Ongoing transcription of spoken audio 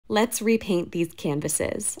Let's repaint these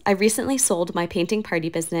canvases. I recently sold my painting party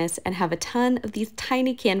business and have a ton of these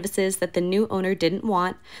tiny canvases that the new owner didn't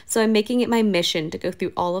want, so I'm making it my mission to go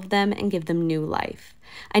through all of them and give them new life.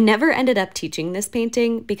 I never ended up teaching this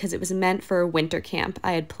painting because it was meant for a winter camp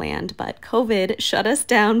I had planned, but COVID shut us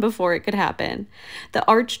down before it could happen. The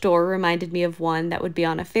arch door reminded me of one that would be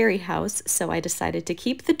on a fairy house, so I decided to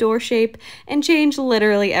keep the door shape and change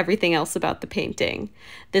literally everything else about the painting.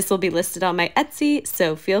 This will be listed on my Etsy,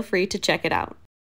 so feel free to check it out.